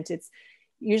one event. It's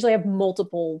usually have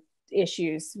multiple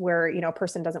issues where, a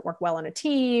person doesn't work well on a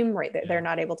team, right? They're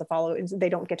not able to follow, they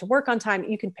don't get to work on time.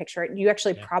 You can picture it. You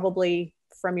actually probably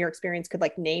from your experience could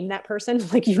like name that person,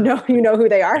 like, you know who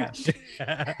they are.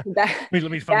 Let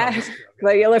me find out.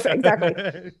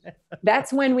 Exactly.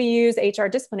 That's when we use HR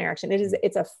disciplinary action.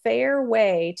 It's a fair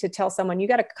way to tell someone you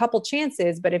got a couple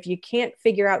chances, but if you can't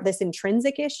figure out this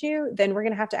intrinsic issue, then we're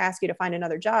going to have to ask you to find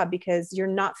another job because you're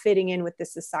not fitting in with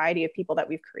this society of people that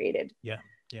we've created. Yeah.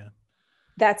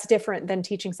 That's different than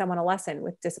teaching someone a lesson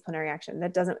with disciplinary action.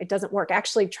 It doesn't work.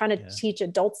 Actually, trying to teach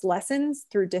adults lessons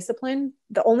through discipline,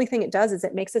 the only thing it does is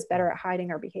it makes us better at hiding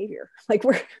our behavior. Like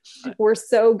we're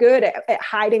so good at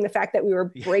hiding the fact that we were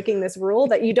breaking this rule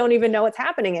that you don't even know it's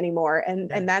happening anymore.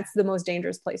 And that's the most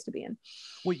dangerous place to be in.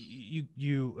 Well,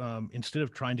 you instead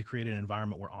of trying to create an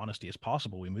environment where honesty is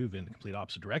possible, we move in the complete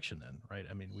opposite direction then, right?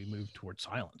 I mean, we move towards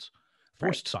silence.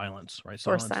 Forced silence, right?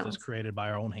 Silence is created by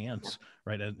our own hands,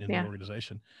 right? In the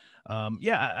organization.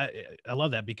 I love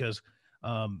that because,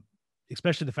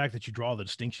 especially the fact that you draw the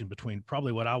distinction between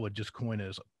probably what I would just coin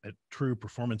as true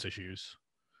performance issues.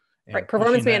 Right.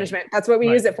 Performance management. That's what we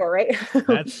use it for, right?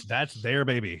 that's their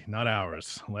baby, not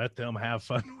ours. Let them have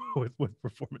fun with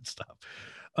performance stuff.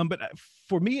 But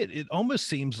for me, it almost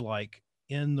seems like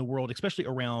in the world, especially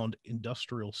around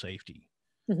industrial safety,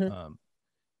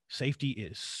 safety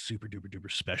is super duper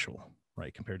duper special,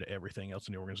 right? Compared to everything else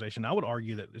in the organization. I would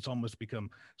argue that it's almost become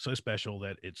so special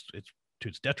that it's to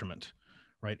its detriment,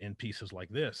 right? In pieces like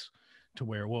this to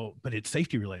where, but it's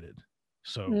safety related.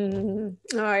 So,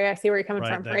 I see where you're coming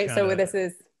from. Right. So this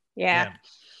is,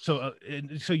 So,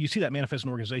 so you see that manifest in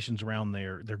organizations around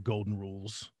their golden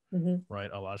rules, right?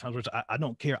 A lot of times where I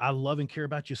don't care. I love and care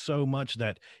about you so much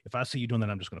that if I see you doing that,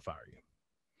 I'm just going to fire you.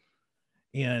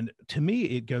 And to me,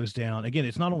 it goes down again.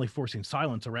 It's not only forcing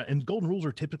silence around, and golden rules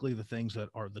are typically the things that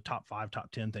are the top 5,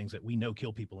 top 10 things that we know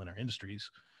kill people in our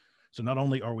industries. So not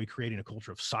only are we creating a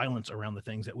culture of silence around the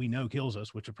things that we know kills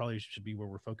us, which probably should be where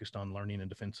we're focused on learning and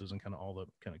defenses and kind of all the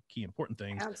kind of key important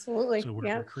things. Absolutely. So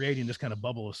we're creating this kind of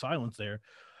bubble of silence there.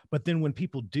 But then when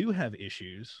people do have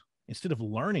issues, instead of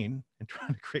learning and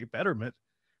trying to create betterment,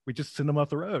 we just send them off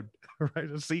the road,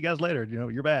 right? See you guys later. You know,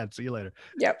 you're bad. See you later.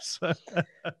 Yep.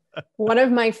 One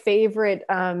of my favorite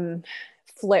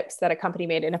flips that a company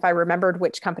made, and if I remembered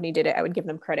which company did it, I would give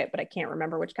them credit, but I can't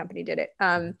remember which company did it.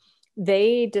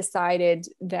 They decided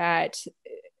that,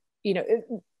 you know,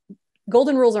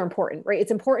 golden rules are important, right?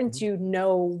 It's important to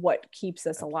know what keeps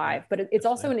us alive, but it's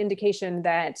also an indication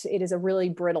that it is a really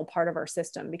brittle part of our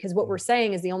system, because what we're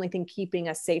saying is the only thing keeping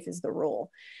us safe is the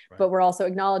rule. Right. But we're also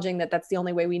acknowledging that that's the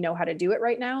only way we know how to do it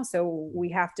right now. So we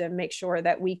have to make sure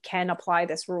that we can apply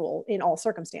this rule in all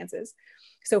circumstances.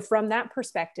 So from that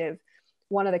perspective,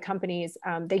 one of the companies,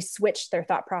 they switched their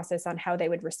thought process on how they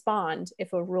would respond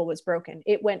if a rule was broken.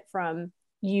 It went from,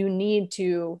 you need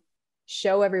to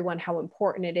show everyone how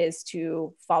important it is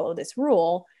to follow this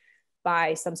rule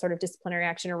by some sort of disciplinary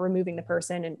action or removing the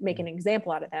person and make an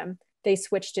example out of them. They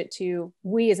switched it to,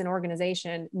 we as an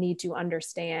organization need to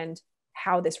understand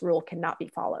how this rule cannot be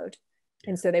followed.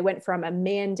 And so they went from a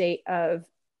mandate of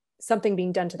something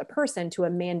being done to the person to a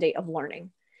mandate of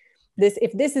learning.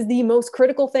 If this is the most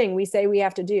critical thing we say we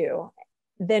have to do,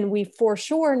 then we for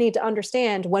sure need to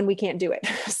understand when we can't do it.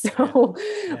 So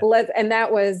and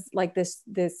that was like this,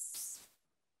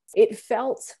 it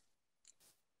felt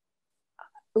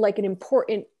like an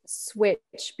important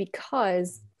switch,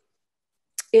 because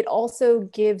it also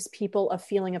gives people a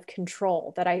feeling of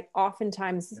control that I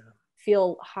oftentimes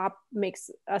feel makes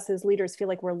us as leaders feel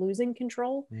like we're losing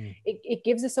control. It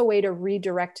gives us a way to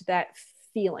redirect that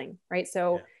feeling, right?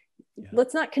 So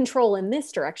let's not control in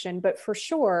this direction, but for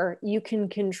sure you can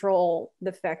control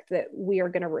the fact that we are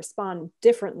going to respond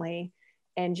differently,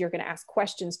 and you're going to ask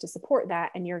questions to support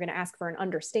that, and you're going to ask for an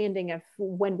understanding of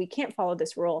when we can't follow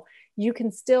this rule. You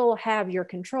can still have your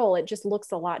control. It just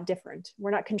looks a lot different.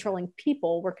 We're not controlling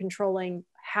people, we're controlling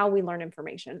how we learn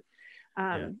information.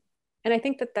 And I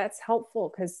think that that's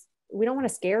helpful, because we don't want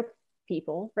to scare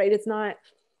people, right? It's not,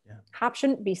 HOP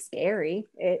shouldn't be scary.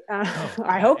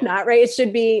 I hope not, right? It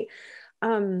should be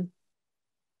a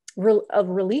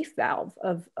relief valve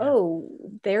of,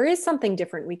 there is something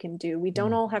different we can do. We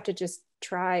don't all have to just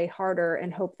try harder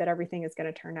and hope that everything is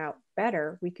going to turn out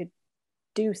better. We could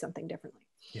do something differently.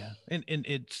 Yeah. And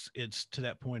it's to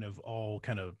that point of all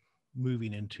kind of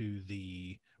moving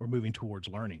moving towards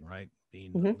learning, right?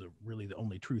 Being really the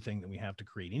only true thing that we have to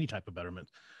create any type of betterment,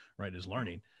 right, is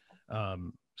learning.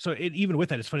 So even with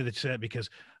that, it's funny that you said that, because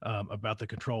about the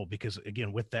control, because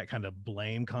again, with that kind of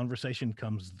blame conversation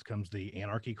comes the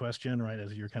anarchy question, right?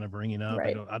 As you're kind of bringing up,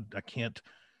 right. I can't,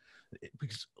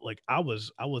 because like I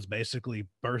was basically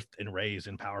birthed and raised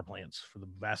in power plants for the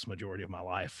vast majority of my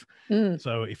life.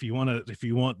 So if you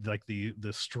want like the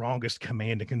strongest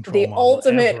command and control, the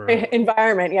ultimate ever,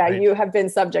 environment, right? You have been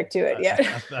subject to it.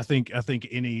 I think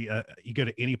any you go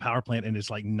to any power plant and it's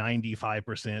like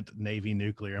 95% Navy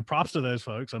nuclear, and props to those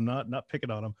folks. I'm not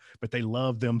picking on them, but they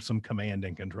love them some command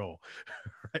and control,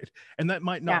 right? And that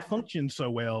might not function so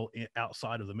well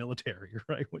outside of the military,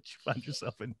 right? Once you find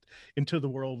yourself into the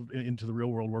real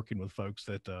world working with folks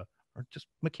that are just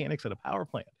mechanics at a power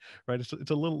plant, right? It's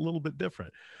a little bit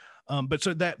different. But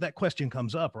so that question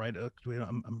comes up, right?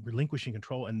 I'm relinquishing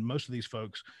control, and most of these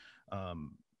folks,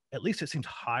 at least it seems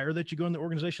higher that you go in the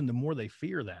organization, the more they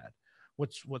fear that.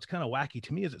 What's kind of wacky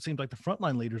to me is it seems like the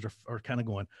frontline leaders are kind of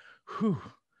going, whew,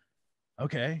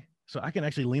 okay, so I can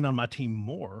actually lean on my team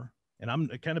more. And I'm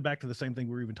kind of back to the same thing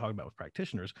we were even talking about with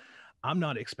practitioners. I'm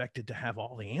not expected to have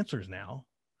all the answers now.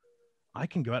 I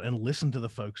can go out and listen to the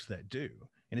folks that do.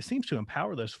 And it seems to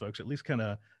empower those folks, at least kind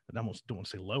of, I almost don't want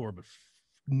to say lower, but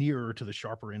nearer to the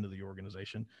sharper end of the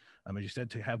organization. As you said,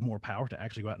 to have more power to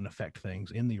actually go out and affect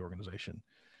things in the organization.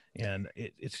 And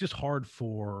it's just hard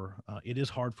it is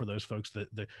hard for those folks that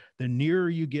the nearer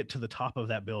you get to the top of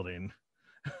that building,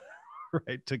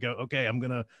 right, to go, okay, I'm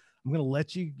going to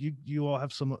let you all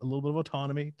have a little bit of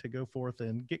autonomy to go forth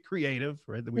and get creative,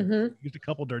 right? We've used a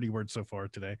couple dirty words so far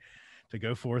today, to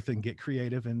go forth and get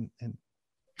creative and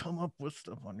come up with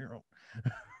stuff on your own.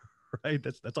 Right.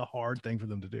 That's a hard thing for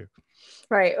them to do.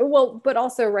 Right. Well, but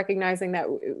also recognizing that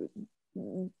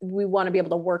we want to be able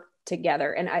to work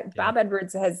together. And Bob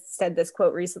Edwards has said this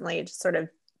quote recently. It just sort of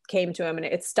came to him and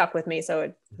it stuck with me.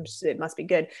 So it must be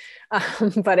good.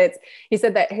 But he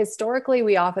said that historically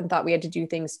we often thought we had to do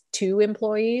things to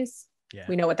employees Yeah.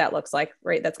 We know what that looks like,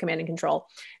 right? That's command and control.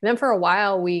 And then for a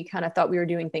while, we kind of thought we were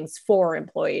doing things for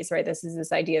employees, right? This is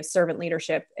this idea of servant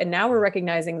leadership. And now we're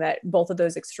recognizing that both of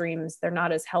those extremes, they're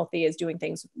not as healthy as doing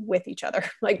things with each other.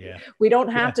 Like we don't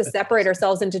have to separate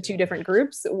ourselves into two different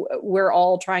groups. We're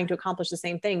all trying to accomplish the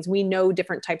same things. We know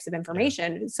different types of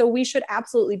information. So we should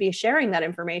absolutely be sharing that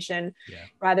information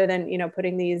rather than, you know,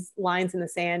 putting these lines in the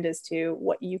sand as to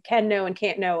what you can know and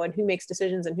can't know and who makes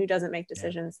decisions and who doesn't make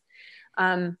decisions.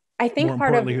 I think more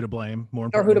part of who to blame,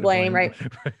 or who to blame, right?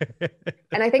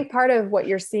 And I think part of what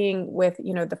you're seeing with,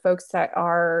 you know, the folks that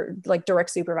are like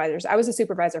direct supervisors. I was a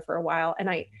supervisor for a while, and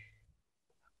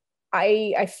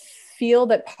I feel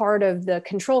that part of the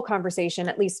control conversation,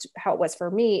 at least how it was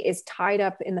for me, is tied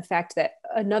up in the fact that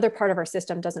another part of our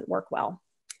system doesn't work well.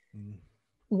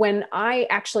 When I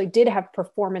actually did have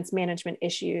performance management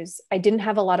issues, I didn't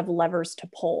have a lot of levers to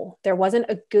pull. There wasn't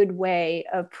a good way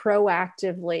of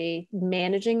proactively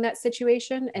managing that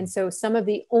situation. And so some of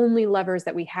the only levers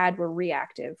that we had were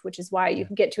reactive, which is why you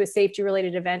can get to a safety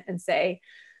related event and say,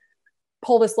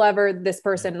 pull this lever, this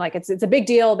person, like it's a big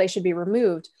deal, they should be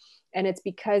removed. And it's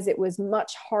because it was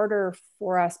much harder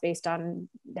for us based on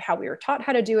how we were taught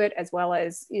how to do it, as well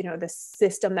as, you know, the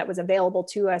system that was available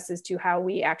to us as to how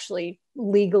we actually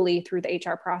legally through the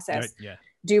HR process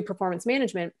do performance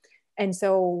management. And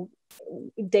so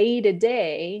day to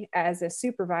day as a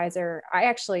supervisor, I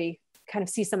actually kind of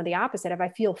see some of the opposite of, I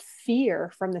feel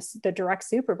fear from the direct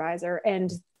supervisor,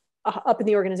 and up in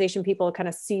the organization, people kind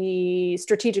of see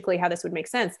strategically how this would make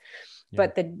sense.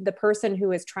 But the person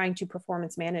who is trying to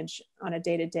performance manage on a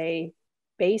day-to-day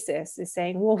basis is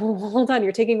saying, well, hold on,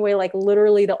 you're taking away like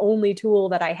literally the only tool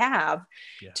that I have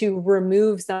to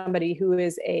remove somebody who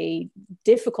is a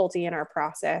difficulty in our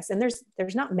process. And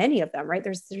there's not many of them, right?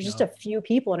 There's just a few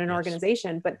people in an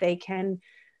organization, but they can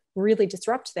really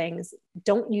disrupt things.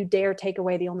 Don't you dare take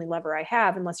away the only lever I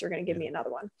have unless you're going to give me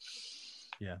another one.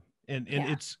 Yeah. And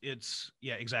it's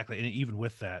exactly. And even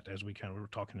with that, as we kind of were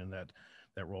talking in that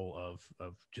role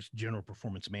of just general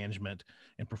performance management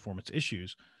and performance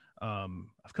issues,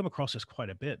 I've come across this quite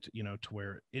a bit, you know, to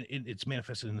where it's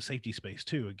manifested in the safety space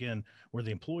too. Again, where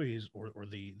the employees or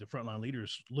the frontline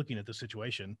leaders looking at the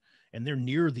situation and they're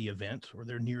near the event or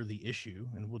they're near the issue,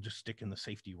 and we'll just stick in the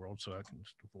safety world so I can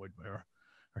just avoid our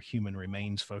human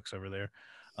remains folks over there.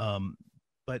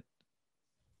 But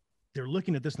they're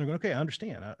looking at this and they're going, okay, I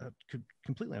understand. I could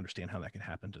completely understand how that could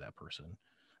happen to that person.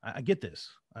 I get this.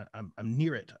 I'm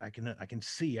near it. I can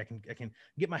see. I can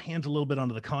get my hands a little bit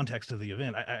onto the context of the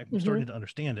event. I'm starting to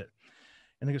understand it.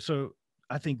 And they go, so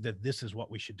I think that this is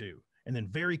what we should do. And then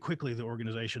very quickly, the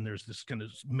organization, there's this kind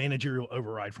of managerial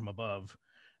override from above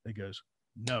that goes,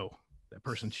 no, that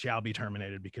person shall be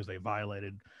terminated because they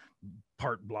violated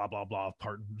part blah blah blah,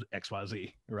 part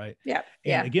XYZ, right? Yeah.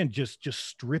 And again, just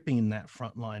stripping that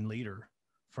frontline leader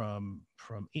from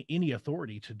any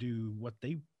authority to do what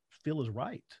they feel is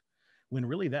right, when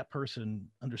really that person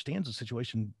understands the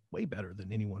situation way better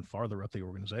than anyone farther up the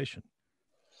organization.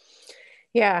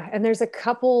 Yeah. And there's a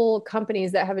couple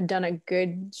companies that haven't done a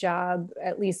good job,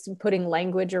 at least putting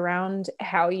language around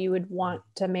how you would want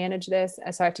to manage this.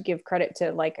 So I have to give credit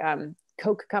to like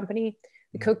Coke company.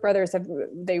 The Koch brothers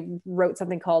they wrote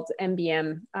something called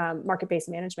MBM, market-based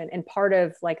management. And part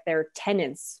of like their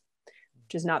tenets,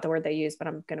 which is not the word they use, but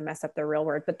I'm going to mess up the real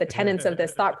word, but the tenets of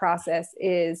this thought process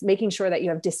is making sure that you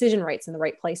have decision rights in the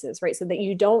right places, right? So that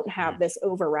you don't have this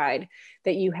override,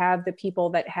 that you have the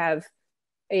people that have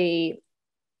a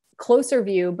closer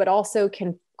view, but also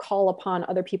can call upon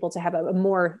other people to have a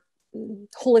more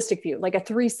holistic view, like a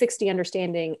 360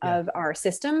 understanding of our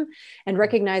system, and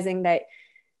recognizing that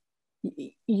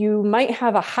you might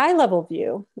have a high level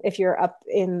view if you're up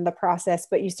in the process,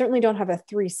 but you certainly don't have a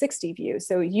 360 view.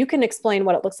 So you can explain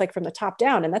what it looks like from the top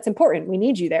down. And that's important. We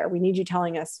need you there. We need you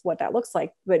telling us what that looks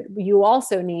like, but you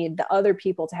also need the other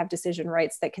people to have decision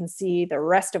rights that can see the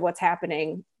rest of what's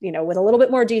happening, you know, with a little bit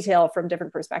more detail from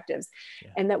different perspectives,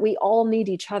 and that we all need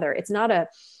each other. It's not a,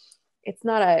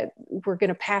 we're going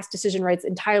to pass decision rights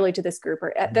entirely to this group.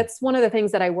 Or that's one of the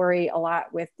things that I worry a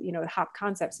lot with, you know, HOP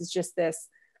concepts is just this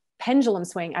pendulum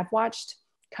swing. I've watched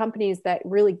companies that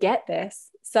really get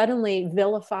this suddenly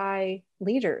vilify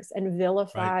leaders and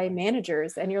vilify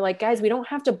managers. And you're like, guys, we don't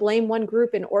have to blame one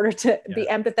group in order to be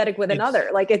empathetic with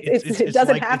another. Like it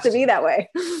doesn't like, have to be that way.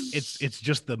 It's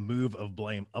just the move of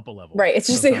blame up a level. Right. It's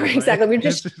just exactly. We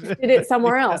just did it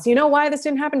somewhere else. You know why this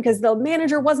didn't happen? Because the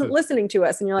manager wasn't listening to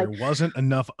us. And you're like, there wasn't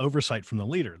enough oversight from the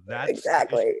leader. That's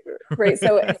exactly right.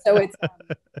 So it's,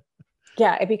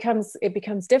 it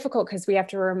becomes difficult because we have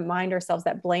to remind ourselves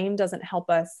that blame doesn't help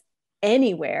us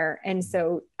anywhere. And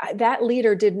so that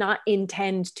leader did not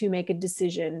intend to make a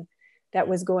decision that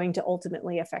was going to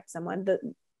ultimately affect someone.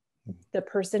 The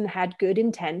person had good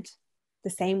intent, the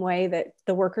same way that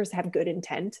the workers have good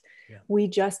intent. Yeah. We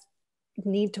just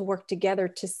need to work together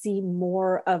to see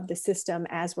more of the system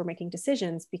as we're making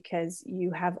decisions, because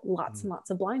you have lots and lots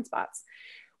of blind spots.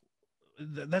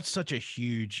 That's such a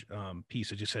huge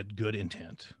piece. I just said good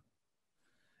intent.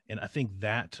 And I think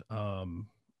that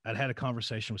I'd had a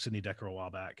conversation with Sydney Decker a while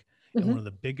back. And one of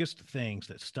the biggest things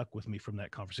that stuck with me from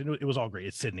that conversation, it was all great.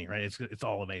 It's Sydney, right? It's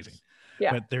all amazing.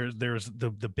 Yeah. But there's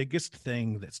the biggest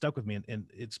thing that stuck with me, and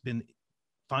it's been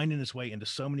finding its way into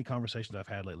so many conversations I've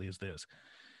had lately,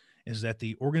 is that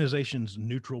the organization's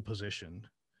neutral position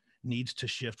needs to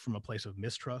shift from a place of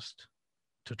mistrust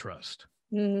to trust.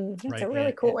 That's right? a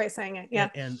really cool way of saying it. Yeah.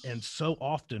 And so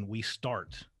often we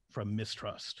start from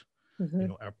mistrust. Mm-hmm. You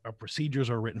know, our procedures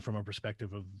are written from a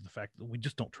perspective of the fact that we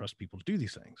just don't trust people to do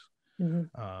these things.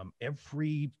 Mm-hmm.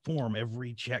 Every form,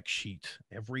 every check sheet,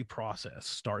 every process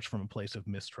starts from a place of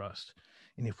mistrust.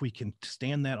 And if we can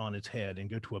stand that on its head and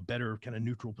go to a better kind of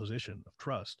neutral position of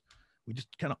trust, we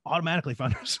just kind of automatically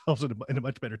find ourselves in a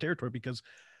much better territory, because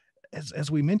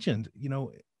as we mentioned, you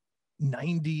know,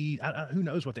 90, who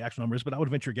knows what the actual number is, but I would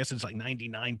venture a guess it's like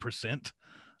 99%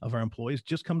 of our employees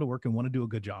just come to work and want to do a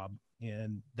good job.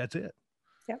 And that's it.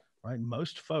 Yep. Right.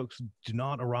 Most folks do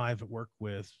not arrive at work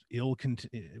with ill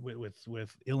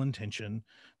intention.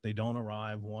 They don't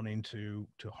arrive wanting to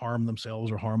harm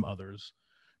themselves or harm others.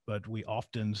 But we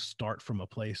often start from a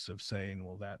place of saying,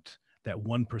 well, that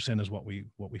 1% is what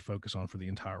we focus on for the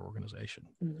entire organization,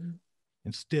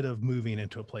 instead of moving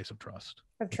into a place of trust.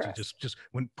 Just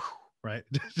when, right.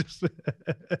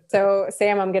 So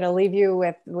Sam, I'm going to leave you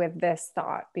with this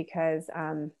thought, because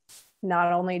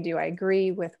not only do I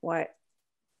agree with what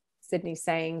Sydney's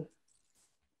saying,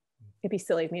 it'd be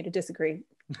silly of me to disagree,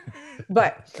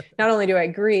 but not only do I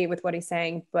agree with what he's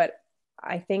saying, but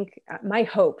I think my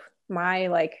hope, my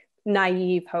like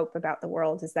naive hope about the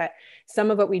world, is that some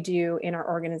of what we do in our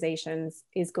organizations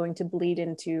is going to bleed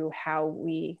into how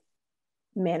we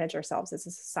manage ourselves as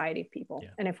a society of people. Yeah.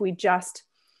 And if we just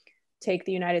take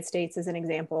the United States as an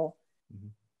example,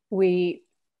 we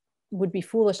would be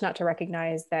foolish not to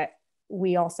recognize that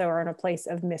we also are in a place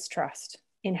of mistrust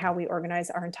in how we organize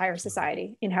our entire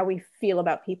society, in how we feel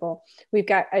about people. We've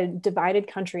got a divided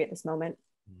country at this moment,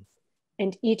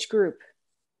 and each group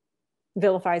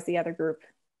vilifies the other group.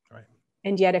 Right.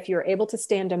 And yet, if you're able to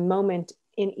stand a moment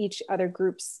in each other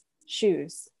group's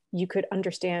shoes, you could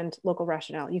understand local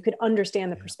rationale. You could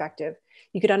understand the perspective.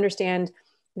 You could understand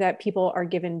that people are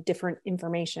given different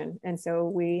information. And so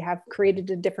we have created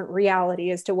a different reality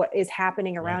as to what is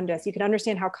happening around us. You can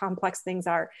understand how complex things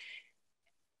are.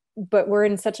 But we're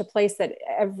in such a place that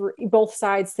both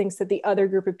sides thinks that the other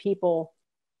group of people,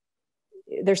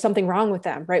 there's something wrong with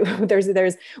them, right? there's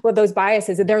those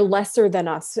biases, and they're lesser than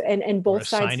us, and both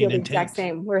sides feel the exact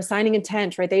same. We're assigning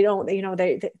intent, right? They don't,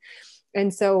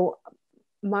 and so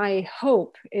my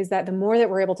hope is that the more that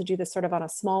we're able to do this sort of on a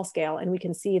small scale, and we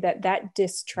can see that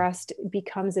distrust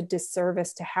becomes a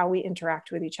disservice to how we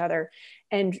interact with each other,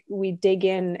 and we dig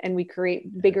in and we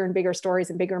create bigger and bigger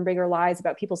stories and bigger lies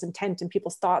about people's intent and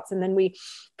people's thoughts, and then we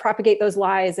propagate those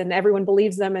lies and everyone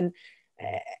believes them, and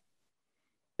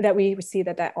that we see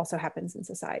that also happens in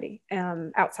society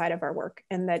outside of our work,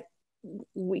 and that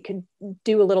we could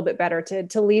do a little bit better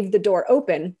to leave the door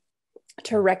open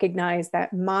to recognize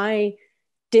that my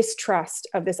distrust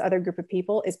of this other group of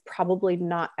people is probably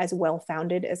not as well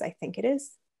founded as I think it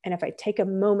is. And if I take a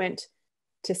moment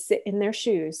to sit in their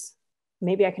shoes,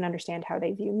 maybe I can understand how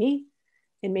they view me,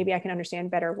 and maybe I can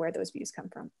understand better where those views come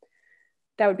from.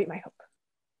 That would be my hope.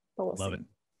 But we'll Love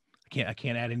see. it. I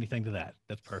can't add anything to that.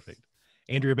 That's perfect.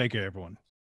 Andrea Baker, everyone.